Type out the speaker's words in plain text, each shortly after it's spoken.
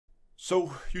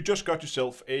So you just got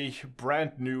yourself a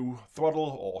brand new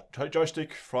throttle or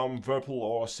joystick from Virpil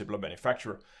or a similar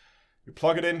manufacturer. You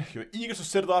plug it in, you're eager to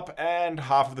set it up, and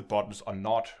half of the buttons are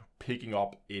not picking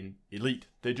up in Elite.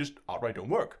 They just outright don't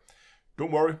work.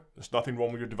 Don't worry, there's nothing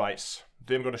wrong with your device.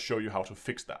 Today I'm going to show you how to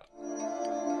fix that.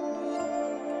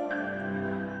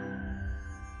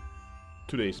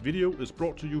 Today's video is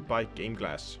brought to you by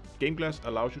GameGlass. GameGlass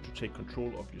allows you to take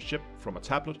control of your ship from a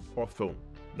tablet or phone.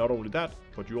 Not only that,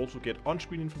 but you also get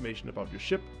on-screen information about your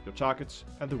ship, your targets,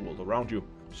 and the world around you.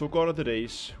 So gone are the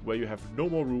days where you have no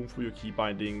more room for your key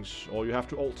bindings, or you have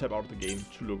to alt-tab out of the game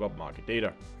to look up market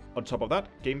data. On top of that,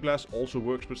 GameGlass also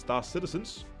works with Star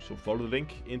Citizens, so follow the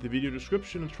link in the video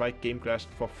description and try GameGlass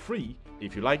for free.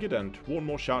 If you like it and want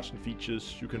more shards and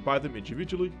features, you can buy them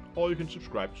individually, or you can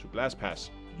subscribe to GlassPass.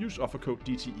 Use offer code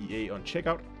DTEA on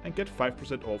checkout and get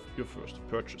 5% off your first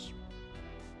purchase.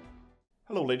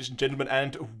 Hello ladies and gentlemen,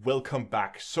 and welcome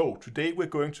back. So today we're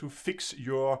going to fix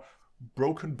your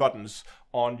broken buttons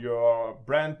on your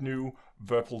brand new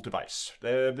Virpil device.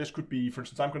 This could be, for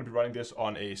instance, I'm going to be running this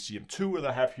on a CM2 that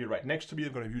I have here right next to me.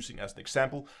 I'm going to be using as an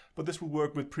example, but this will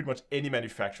work with pretty much any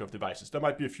manufacturer of devices. There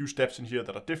might be a few steps in here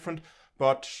that are different,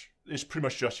 but it's pretty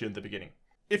much just here in the beginning.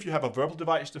 If you have a Virpil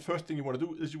device, the first thing you want to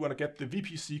do is you want to get the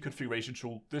VPC configuration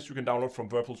tool. This you can download from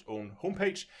Virpil's own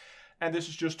homepage. And this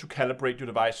is just to calibrate your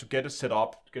device, to get it set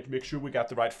up, to make sure we got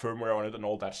the right firmware on it and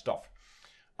all that stuff.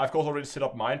 I've of course already set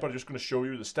up mine, but I'm just going to show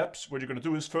you the steps. What you're going to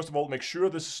do is, first of all, make sure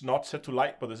this is not set to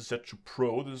light, but this is set to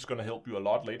pro. This is going to help you a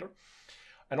lot later.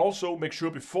 And also make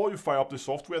sure before you fire up the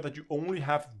software that you only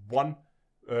have one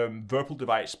Virpil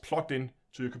device plugged in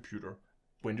to your computer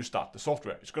when you start the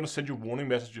software. It's going to send you a warning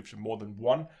message if you have more than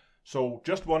one. So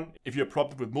just one. If you're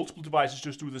prompted with multiple devices,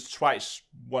 just do this twice,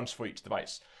 once for each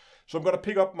device. So I'm going to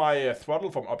pick up my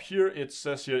throttle from up here. It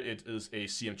says here it is a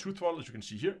CM2 throttle, as you can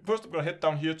see here. First, I'm going to head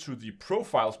down here to the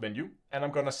Profiles menu, and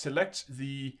I'm going to select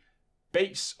the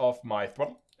base of my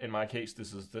throttle. In my case,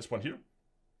 this is this one here.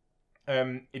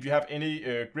 If you have any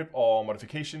grip or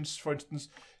modifications, for instance,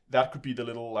 that could be the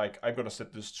little, like, I'm going to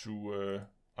set this to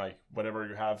like whatever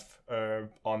you have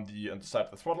on the side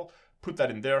of the throttle. Put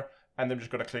that in there, and then I'm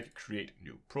just going to click Create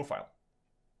New Profile.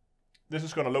 This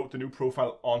is going to load the new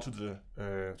profile onto the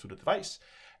to the device,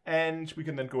 and we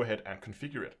can then go ahead and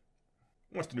configure it.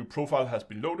 Once the new profile has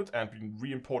been loaded and been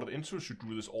re-imported into, it should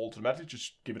do this automatically.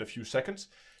 Just give it a few seconds.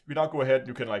 We now go ahead and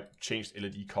you can like change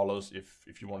LED colors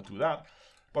if you want to do that.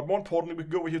 But more importantly, we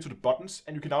can go over here to the buttons,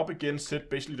 and you can now begin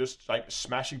basically just like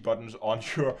smashing buttons on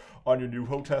your new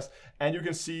HOTAS. And you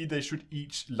can see they should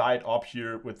each light up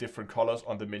here with different colors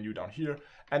on the menu down here.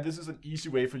 And this is an easy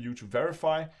way for you to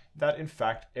verify that in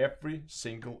fact every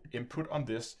single input on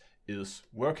this is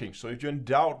working. So if you're in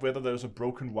doubt whether there's a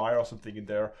broken wire or something in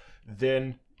there,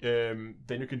 then you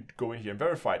can go in here and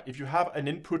verify it. If you have an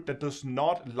input that does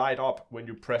not light up when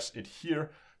you press it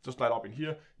here, just light up in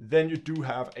here, then you do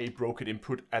have a broken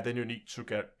input, and then you need to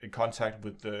get in contact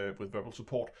with Virpil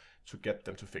support to get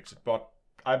them to fix it. But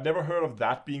I've never heard of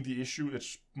that being the issue.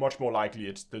 It's much more likely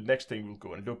it's the next thing we'll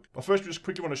go and look. But first, we just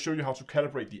quickly want to show you how to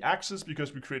calibrate the axis,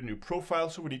 because we create a new profile,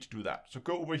 so we need to do that. So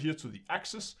go over here to the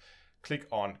axis, click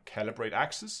on Calibrate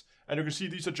Axis, and you can see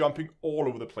these are jumping all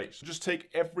over the place. So just take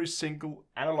every single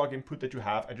analog input that you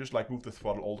have and just like move the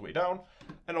throttle all the way down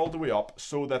and all the way up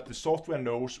so that the software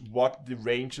knows what the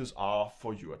ranges are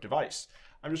for your device.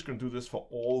 I'm just going to do this for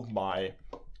all my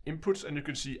inputs, and you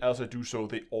can see as I do so,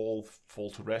 they all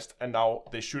fall to rest, and now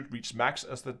they should reach max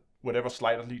as whatever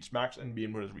slider reaches max and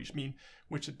mean will reach mean,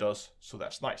 which it does, so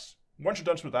that's nice. Once you're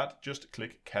done with that, just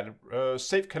click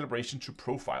Save Calibration to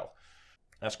Profile.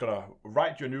 That's going to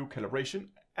write your new calibration,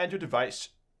 and your device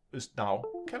is now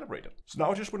calibrated. So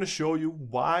now I just want to show you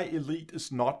why Elite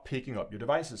is not picking up your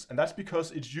devices. And that's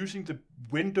because it's using the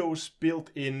Windows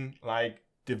built-in like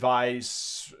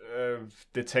device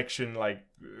detection, like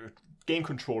game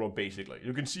controller basically.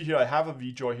 You can see here I have a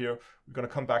VJoy here. We're going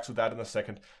to come back to that in a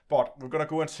second. But we're going to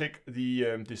go and take the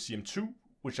CM2,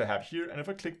 which I have here. And if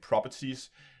I click Properties,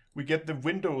 we get the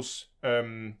Windows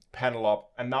panel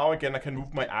up, and now again I can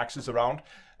move my axis around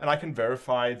and I can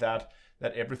verify that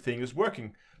everything is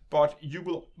working. But you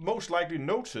will most likely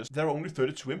notice there are only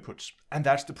 32 inputs, and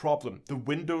that's the problem. The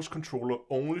Windows controller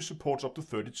only supports up to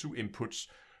 32 inputs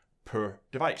per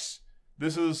device.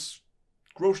 This is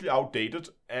grossly outdated,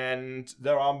 and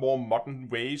there are more modern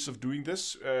ways of doing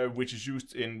this, which is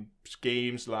used in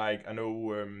games like, I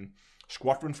know,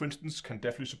 Squadron, for instance, can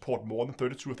definitely support more than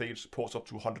 32. I think it supports up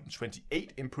to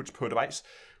 128 inputs per device,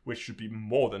 which should be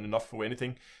more than enough for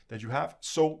anything that you have.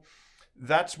 So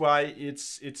that's why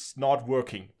it's not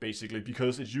working, basically,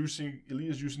 because Elite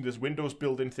is using this Windows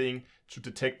built-in thing to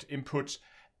detect inputs,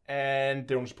 and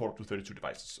they only support up to 32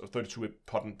 devices, or 32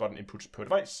 button inputs per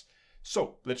device.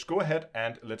 So let's go ahead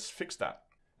and let's fix that.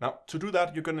 Now, to do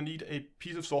that, you're going to need a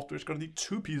piece of software. It's going to need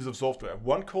two pieces of software.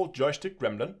 One called Joystick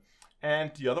Gremlin,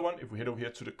 and the other one, if we head over here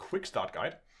to the Quick Start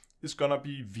Guide, is going to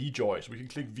be VJoy. So we can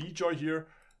click VJoy here.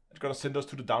 It's going to send us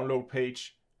to the download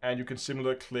page, and you can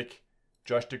similarly click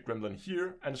Joystick Gremlin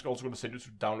here, and it's also going to send you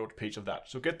to the download page of that.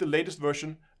 So get the latest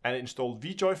version and install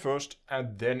VJoy first,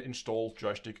 and then install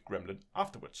Joystick Gremlin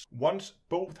afterwards. Once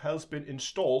both has been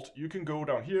installed, you can go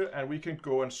down here and we can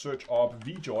go and search up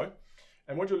VJoy.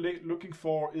 And what you're looking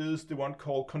for is the one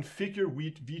called Configure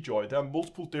VJoy. There are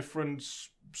multiple different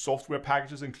software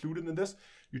packages included in this.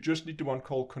 You just need the one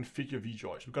called Configure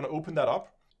VJoy. So we're going to open that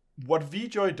up. What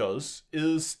VJoy does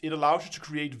is it allows you to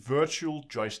create virtual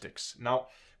joysticks. Now,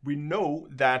 we know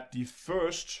that the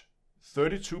first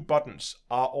 32 buttons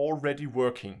are already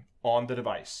working on the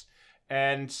device.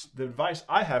 And the device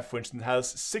I have, for instance, has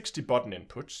 60 button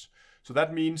inputs. So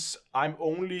that means I'm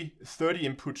only 30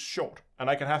 inputs short, and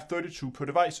I can have 32 per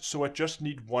device, so I just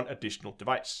need one additional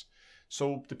device.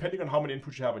 So depending on how many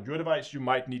inputs you have on your device, you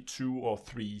might need 2 or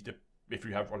 3 if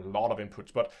you have a lot of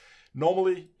inputs. But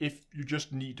normally, if you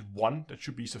just need one, that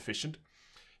should be sufficient.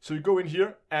 So you go in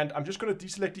here, and I'm just going to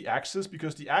deselect the axes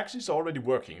because the axes are already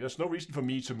working. There's no reason for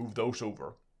me to move those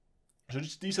over. So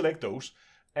just deselect those.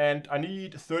 And I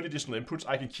need 30 additional inputs.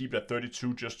 I can keep it at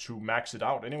 32 just to max it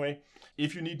out anyway.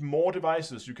 If you need more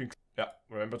devices, you can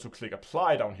remember to click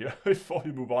apply down here before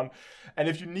you move on. And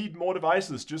if you need more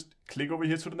devices, just click over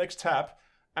here to the next tab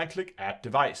and click add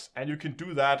device. And you can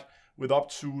do that with up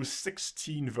to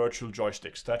 16 virtual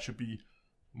joysticks. That should be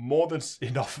more than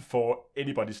enough for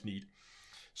anybody's need.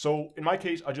 So in my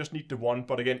case, I just need the one.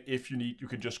 But again, if you need, you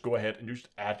can just go ahead and just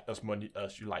add as many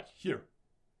as you like here.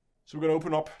 So we're going to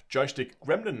open up Joystick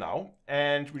Gremlin now,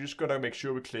 and we're just going to make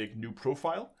sure we click New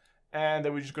Profile, and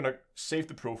then we're just going to save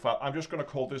the profile. I'm just going to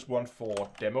call this one for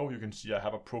Demo. You can see I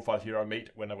have a profile here I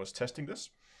made when I was testing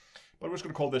this, but we're just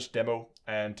going to call this Demo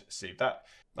and save that.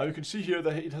 Now you can see here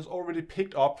that it has already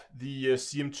picked up the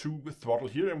CM2 throttle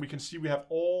here, and we can see we have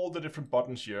all the different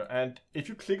buttons here. And if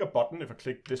you click a button, if I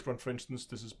click this one, for instance,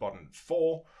 this is button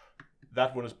 4.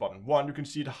 That one is button 1. You can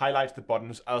see it highlights the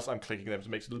buttons as I'm clicking them, so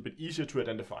it makes it a little bit easier to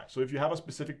identify. So if you have a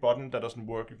specific button that doesn't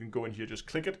work, you can go in here, just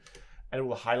click it, and it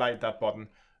will highlight that button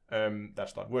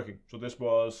that's not working. So this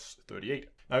was 38.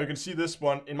 Now you can see this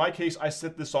one. In my case, I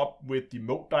set this up with the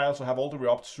mode dial, so I have all the way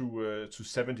up to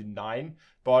 79.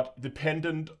 But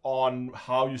dependent on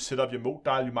how you set up your mode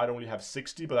dial, you might only have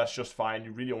 60, but that's just fine.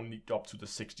 You really only need up to the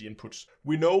 60 inputs.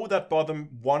 We know that button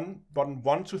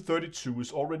 1 to 32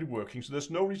 is already working, so there's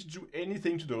no reason to do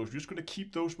anything to those. We're just going to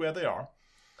keep those where they are.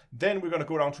 Then we're going to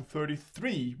go down to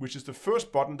 33, which is the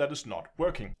first button that is not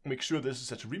working. Make sure this is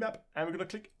set to remap, and we're going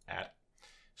to click add.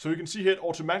 So you can see here it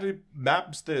automatically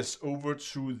maps this over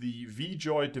to the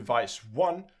VJoy device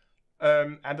 1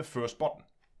 and the first button.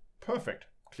 Perfect.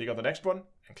 Click on the next one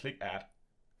and click add.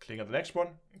 Click on the next one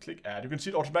and click add. You can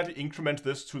see it automatically increments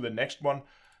this to the next one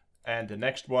and the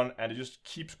next one, and it just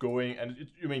keeps going. And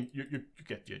you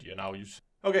get the idea now.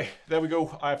 Okay, there we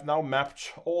go. I've now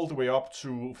mapped all the way up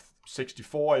to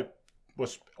 64. It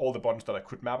was all the buttons that I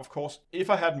could map, of course. If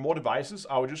I had more devices,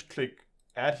 I would just click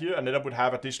add here, and then I would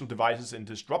have additional devices in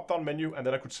this drop-down menu, and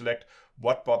then I could select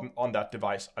what button on that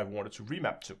device I wanted to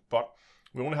remap to. But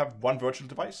we only have one virtual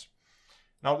device.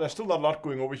 Now, there's still not a lot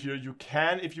going over here. You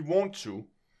can, if you want to,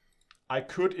 I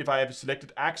could, if I have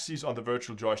selected axes on the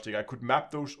virtual joystick, I could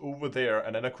map those over there,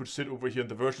 and then I could sit over here in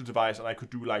the virtual device, and I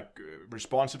could do like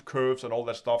responsive curves and all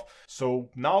that stuff. So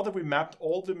now that we mapped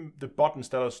all the buttons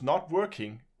that is not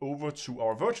working over to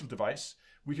our virtual device,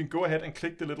 we can go ahead and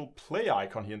click the little play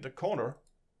icon here in the corner,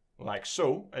 like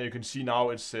so. And you can see now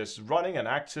it says running and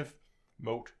active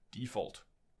mode default.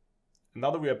 And now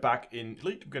that we are back in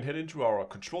Elite, we can head into our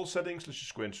control settings. Let's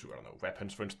just go into, I don't know,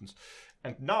 weapons, for instance.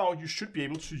 And now you should be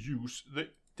able to use the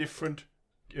different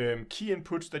key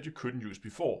inputs that you couldn't use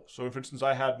before. So for instance,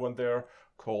 I had one there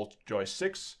called Joy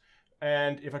 6.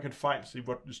 And if I can see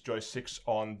what is Joy 6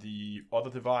 on the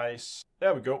other device.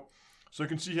 There we go. So you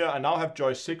can see here, I now have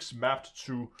Joy 6 mapped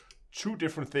to 2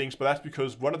 different things, but that's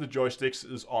because one of the joysticks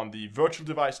is on the virtual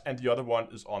device and the other one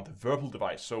is on the Virpil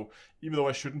device. So even though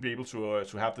I shouldn't be able to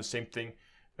have the same thing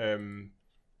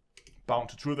bound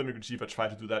to 2 of them, you can see if I try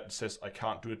to do that, it says I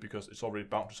can't do it because it's already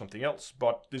bound to something else.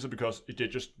 But this is because they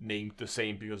just named the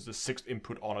same because the 6th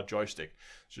input on a joystick.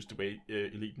 It's just the way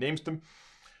Elite names them.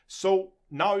 So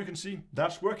now you can see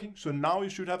that's working. So now you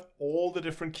should have all the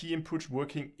different key inputs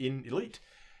working in Elite.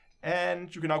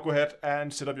 And you can now go ahead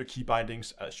and set up your key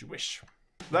bindings as you wish.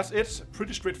 that's it.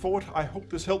 Pretty straightforward. I hope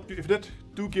this helped you. If it did,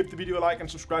 do give the video a like and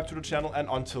subscribe to the channel. And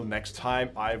until next time,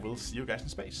 I will see you guys in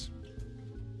space.